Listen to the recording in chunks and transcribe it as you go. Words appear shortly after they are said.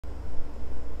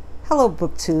Hello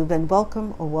booktube, and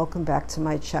welcome back to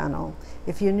my channel.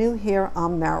 If you're new here,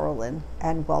 I'm Marilyn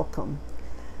and welcome.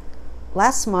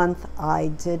 Last month I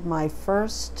did my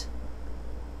first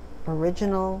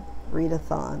original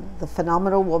readathon, the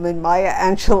Phenomenal Woman Maya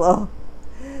Angelou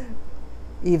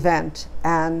event,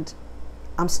 and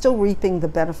I'm still reaping the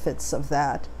benefits of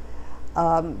that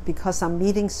because I'm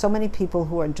meeting so many people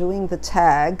who are doing the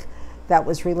tag that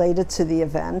was related to the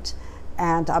event,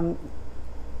 and I'm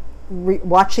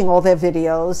watching all their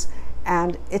videos,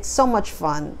 and it's so much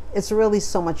fun. It's really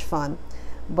so much fun.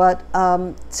 But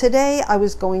today I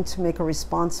was going to make a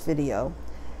response video,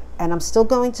 and I'm still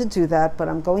going to do that, but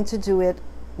I'm going to do it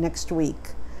next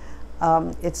week.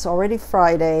 It's already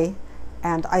Friday,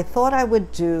 and I thought I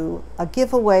would do a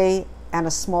giveaway and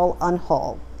a small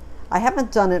unhaul. I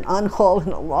haven't done an unhaul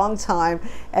in a long time,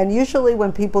 and usually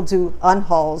when people do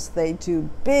unhauls, they do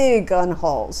big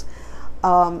unhauls.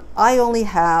 I only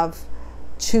have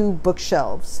two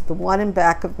bookshelves, the one in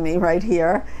back of me right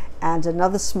here and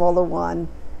another smaller one,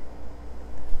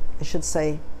 I should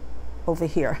say, over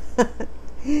here.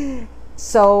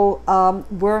 So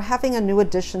we're having a new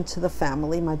addition to the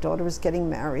family. My daughter is getting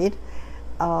married,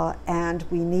 and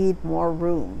we need more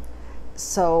room.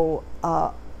 So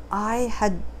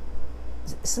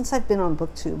since I've been on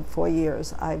booktube 4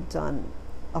 years, I've done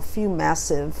a few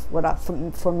massive,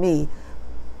 for me,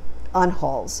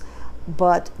 unhauls,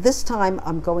 but this time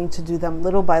I'm going to do them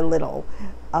little by little,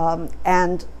 but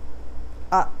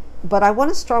I want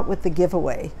to start with the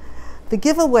giveaway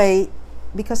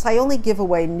because I only give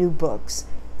away new books,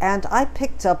 and I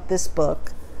picked up this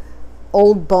book,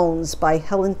 Old Bones by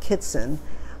Helen Kitson,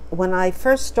 when I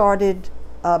first started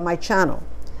my channel.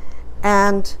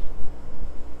 And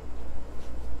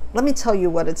let me tell you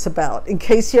what it's about in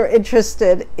case you're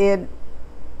interested in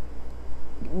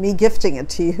me gifting it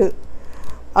to you.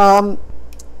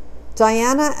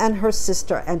 Diana and her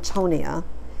sister Antonia,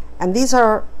 and these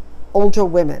are older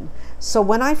women. So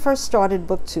when I first started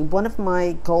booktube, one of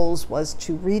my goals was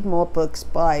to read more books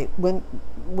by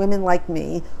women like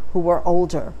me who were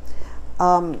older.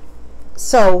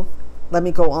 So let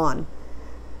me go on.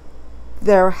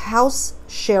 They're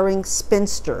house-sharing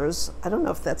spinsters. I don't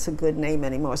know if that's a good name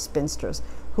anymore, spinsters,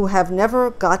 who have never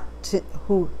got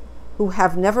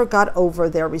over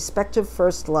their respective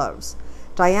first loves.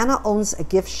 Diana owns a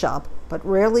gift shop, but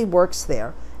rarely works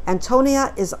there.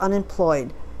 Antonia is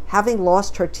unemployed, having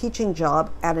lost her teaching job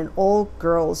at an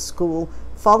all-girls school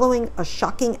following a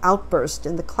shocking outburst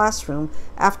in the classroom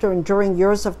after enduring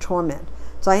years of torment.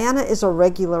 Diana is a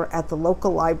regular at the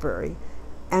local library.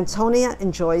 Antonia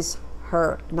enjoys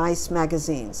her nice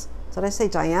magazines. Did I say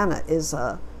Diana is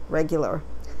a regular?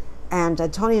 And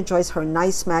Antonia enjoys her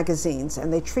nice magazines,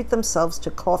 and they treat themselves to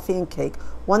coffee and cake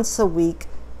once a week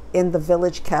in the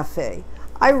village cafe.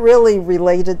 I really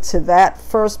related to that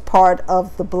first part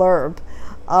of the blurb.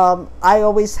 I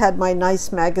always had my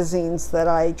nice magazines that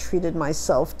I treated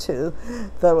myself to.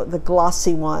 The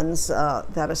glossy ones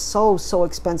that are so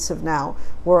expensive now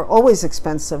were always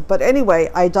expensive. But anyway,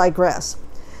 I digress.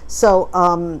 So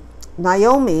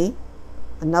Naomi,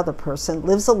 another person,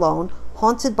 lives alone,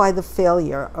 haunted by the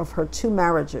failure of her two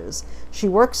marriages. She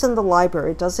works in the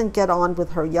library, doesn't get on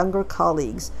with her younger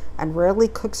colleagues, and rarely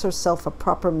cooks herself a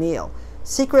proper meal.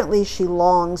 Secretly, she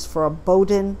longs for a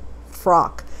Bowden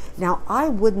frock. Now, I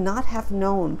would not have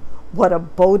known what a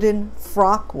Bowden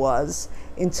frock was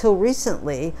until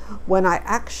recently, when I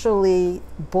actually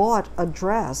bought a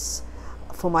dress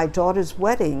for my daughter's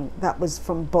wedding that was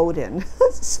from Bowden.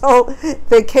 So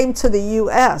they came to the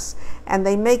US, and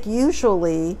they make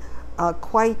usually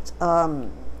quite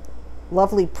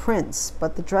lovely prints,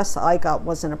 but the dress I got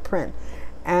wasn't a print.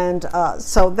 And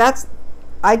so that's,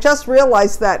 I just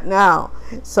realized that now.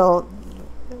 So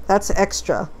that's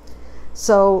extra.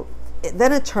 So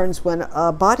then it turns, when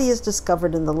a body is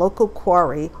discovered in the local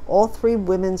quarry, all three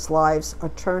women's lives are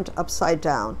turned upside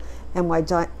down. And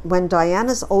when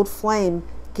Diana's old flame,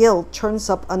 Gil, turns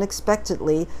up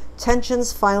unexpectedly,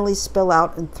 tensions finally spill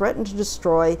out and threaten to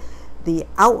destroy the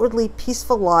outwardly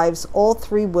peaceful lives all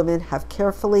three women have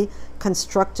carefully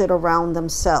constructed around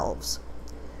themselves.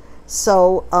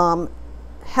 So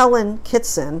Helen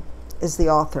Kitson is the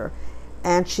author,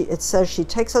 and it says she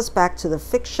takes us back to the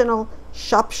fictional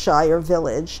Shropshire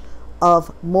village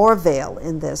of Morvale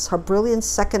in this, her brilliant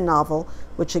second novel,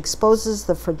 which exposes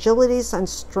the fragilities and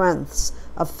strengths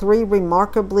of three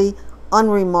remarkably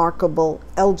unremarkable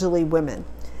elderly women.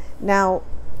 Now,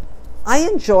 I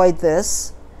enjoyed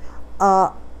this,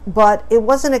 but it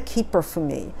wasn't a keeper for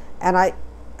me. And I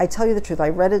tell you the truth, I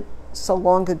read it so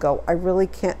long ago, I really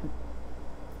can't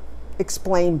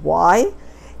explain why,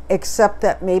 except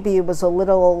that maybe it was a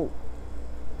little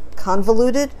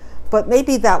convoluted, but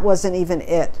maybe that wasn't even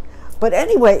it. But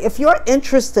anyway, if you're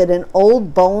interested in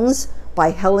Old Bones by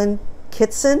Helen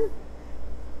Kitson,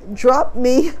 drop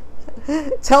me,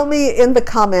 tell me in the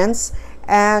comments.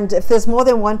 And if there's more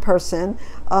than one person,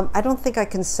 I don't think I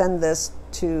can send this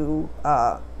to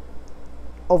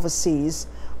overseas,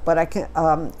 but I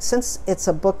can, since it's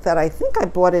a book that I think I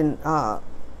bought in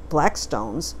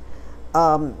Blackstone's,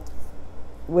 so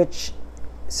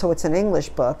it's an English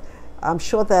book. I'm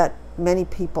sure that many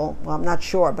people, well, I'm not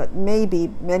sure, but maybe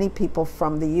many people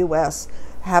from the US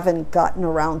haven't gotten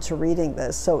around to reading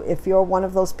this. So if you're one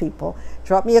of those people,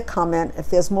 drop me a comment. If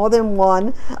there's more than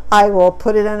one, I will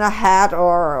put it in a hat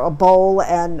or a bowl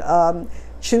and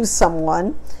choose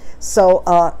someone. So,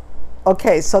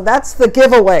 okay, so that's the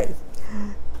giveaway.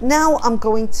 Now I'm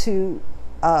going to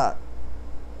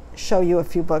show you a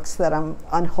few books that I'm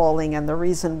unhauling and the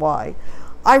reason why.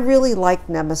 I really like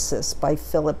Nemesis by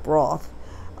Philip Roth.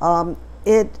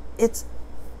 It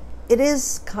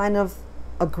is kind of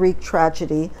a Greek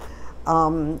tragedy,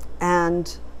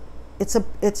 and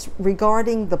it's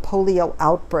regarding the polio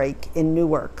outbreak in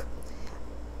Newark,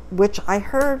 which I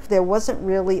heard there wasn't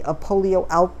really a polio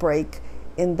outbreak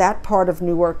in that part of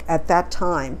Newark at that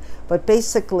time, but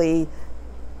basically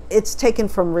it's taken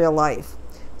from real life.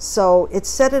 So it's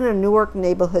set in a Newark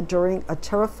neighborhood during a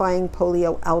terrifying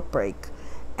polio outbreak.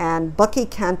 And Bucky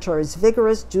Cantor is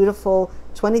vigorous, dutiful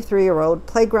 23-year-old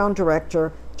playground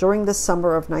director during the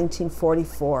summer of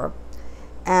 1944.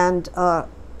 And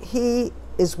he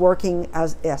is working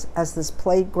as this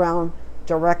playground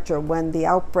director when the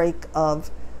outbreak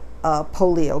of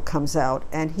polio comes out.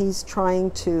 And he's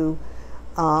trying to,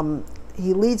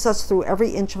 he leads us through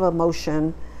every inch of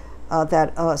emotion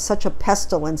that such a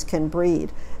pestilence can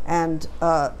breed. And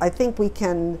I think we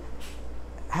can,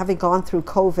 having gone through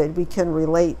COVID, we can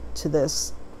relate to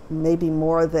this maybe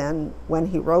more than when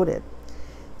he wrote it.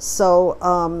 So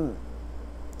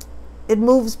it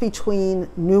moves between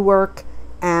Newark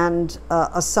and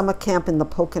a summer camp in the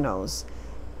Poconos.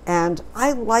 And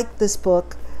I like this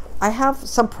book. I have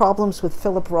some problems with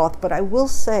Philip Roth, but I will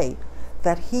say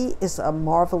that he is a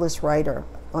marvelous writer.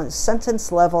 On a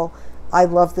sentence level, I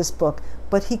love this book,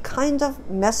 but he kind of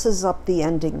messes up the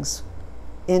endings.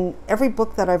 In every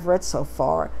book that I've read so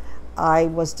far, I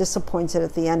was disappointed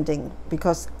at the ending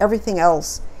because everything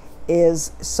else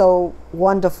is so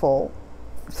wonderful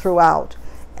throughout.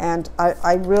 And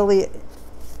I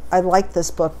like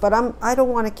this book, but I don't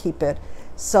want to keep it.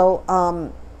 So,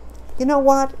 you know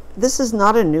what? This is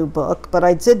not a new book, but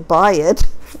I did buy it.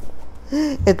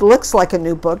 It looks like a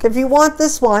new book. If you want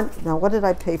this one, now what did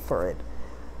I pay for it?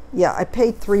 Yeah, I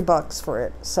paid $3 for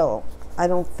it. So I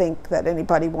don't think that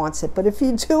anybody wants it. But if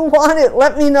you do want it,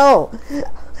 let me know,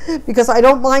 because I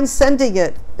don't mind sending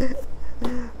it.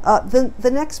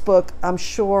 The next book, I'm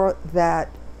sure that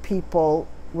people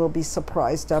will be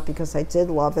surprised at because I did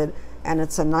love it, and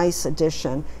it's a nice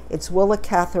edition. It's Willa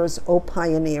Cather's O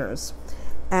Pioneers.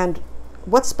 And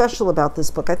what's special about this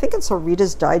book? I think it's a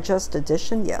Reader's Digest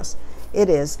edition. Yes, it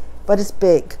is, but it's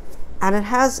big, and it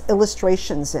has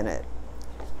illustrations in it.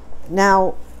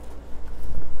 Now,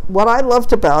 what I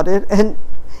loved about it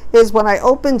is when I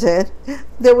opened it,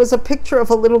 there was a picture of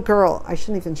a little girl. I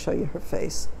shouldn't even show you her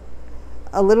face.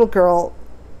 A little girl,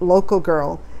 local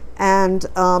girl, and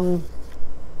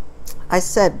I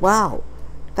said, wow,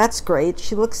 that's great.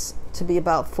 She looks to be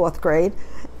about 4th grade,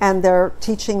 and they're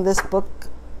teaching this book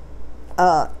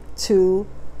to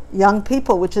young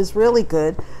people, which is really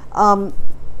good.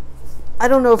 I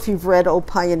don't know if you've read O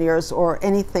Pioneers or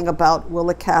anything about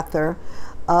Willa Cather,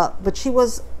 but she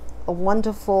was a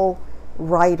wonderful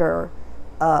writer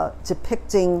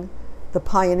depicting the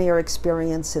pioneer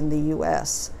experience in the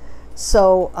U.S.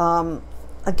 So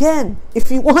again,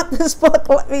 if you want this book,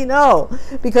 let me know,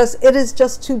 because it is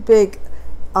just too big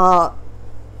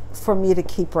for me to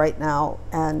keep right now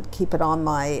and keep it on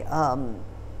my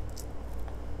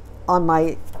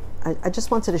I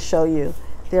just wanted to show you.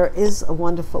 There is a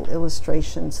wonderful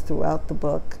illustrations throughout the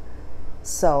book.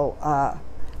 So,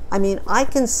 I mean, I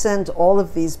can send all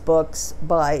of these books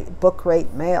by book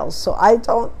rate mail, so I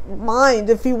don't mind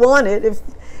if you want it.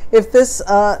 If this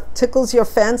tickles your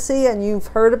fancy and you've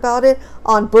heard about it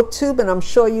on BookTube, and I'm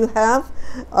sure you have,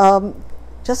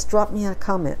 just drop me a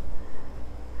comment.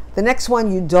 The next one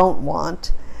you don't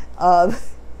want, not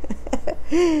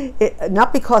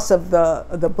because of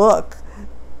the book,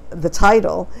 the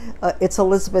title, it's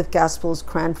Elizabeth Gaskell's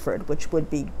Cranford, which would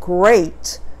be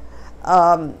great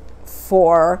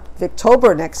for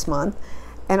Victober next month.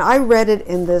 And I read it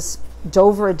in this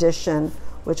Dover edition,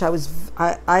 which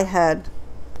I had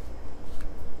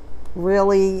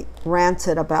really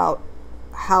ranted about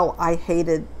how I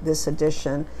hated this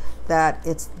edition, that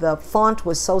the font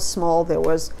was so small. There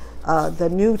was the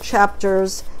new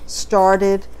chapters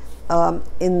started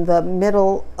in the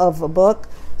middle of a book.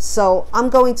 So I'm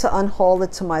going to unhaul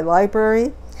it to my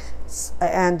library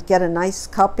and get a nice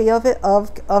copy of it,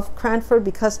 of Cranford,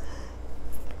 because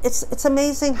it's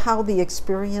amazing how the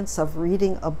experience of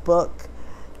reading a book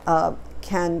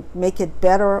can make it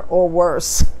better or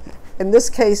worse. In this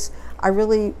case, I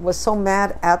really was so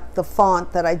mad at the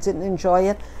font that I didn't enjoy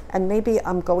it, and maybe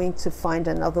I'm going to find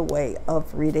another way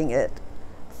of reading it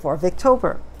for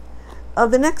Victober.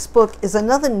 The next book is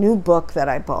another new book that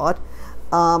I bought,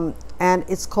 and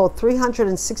it's called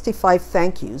 365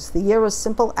 Thank Yous. The Year a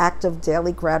Simple Act of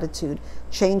Daily Gratitude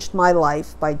Changed My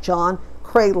Life by John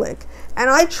Kralik. And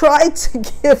I tried to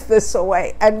give this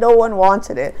away and no one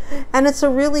wanted it. And it's a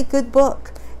really good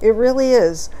book. It really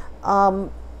is.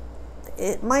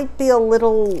 It might be a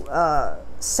little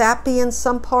sappy in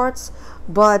some parts,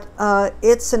 but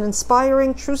it's an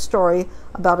inspiring true story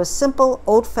about a simple,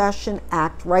 old-fashioned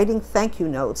act. Writing thank you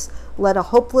notes led a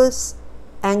hopeless,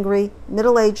 angry,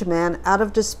 middle-aged man out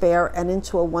of despair and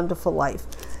into a wonderful life.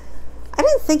 I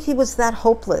didn't think he was that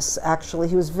hopeless, actually.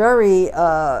 He was very,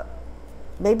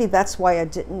 maybe that's why I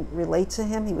didn't relate to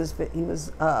him. He was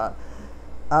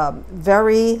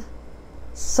very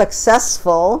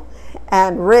successful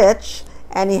and rich,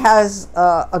 and he has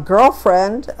a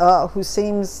girlfriend who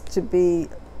seems to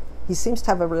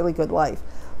have a really good life.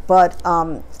 But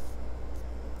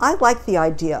I like the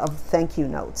idea of thank you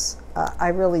notes. I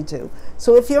really do.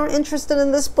 So if you're interested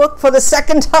in this book for the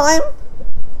second time,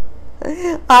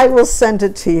 I will send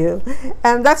it to you.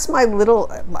 And that's my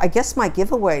little, I guess my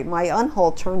giveaway. My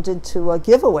unhaul turned into a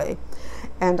giveaway.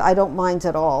 And I don't mind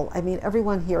at all. I mean,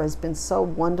 everyone here has been so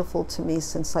wonderful to me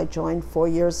since I joined 4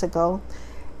 years ago.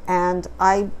 And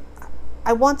I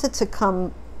wanted to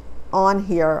come on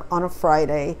here on a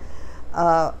Friday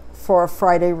for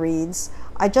Friday Reads.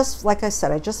 Like I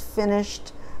said, I just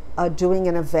finished doing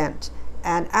an event.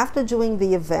 And after doing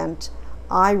the event,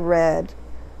 I read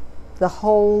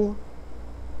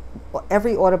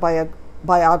every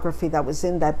autobiography that was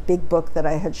in that big book that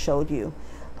I had showed you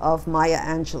of Maya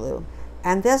Angelou.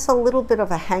 And there's a little bit of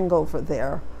a hangover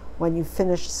there when you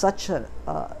finish such an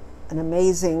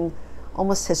amazing,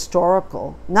 almost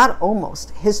historical, not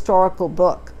almost, historical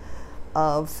book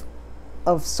of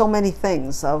so many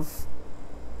things, of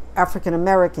African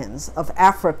Americans, of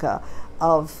Africa,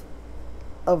 of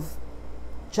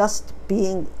just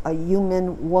being a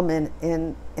human woman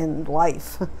in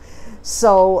life.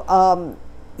 So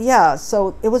yeah,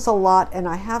 so it was a lot, and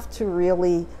I have to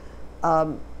really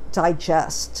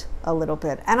digest a little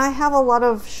bit. And I have a lot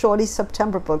of Shorty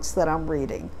September books that I'm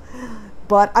reading.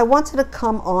 But I wanted to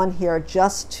come on here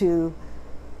just to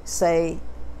say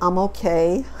I'm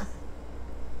okay.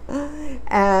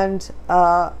 And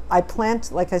I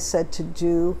planned, like I said, to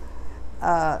do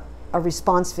a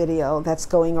response video that's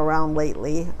going around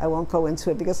lately. I won't go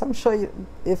into it because I'm sure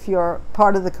if you're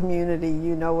part of the community,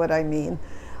 you know what I mean.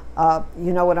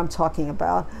 You know what I'm talking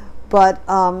about. But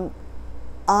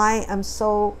I am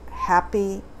so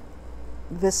happy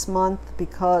this month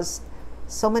because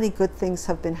so many good things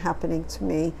have been happening to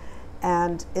me.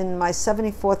 And in my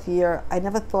 74th year, I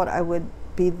never thought I would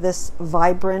be this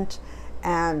vibrant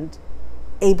and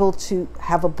able to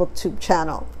have a booktube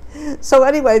channel. So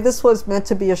anyway, this was meant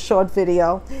to be a short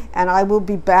video, and I will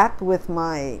be back with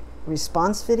my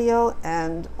response video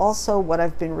and also what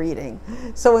I've been reading.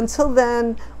 So until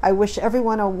then, I wish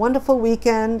everyone a wonderful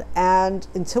weekend, and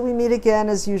until we meet again,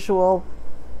 as usual,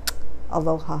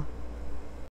 aloha.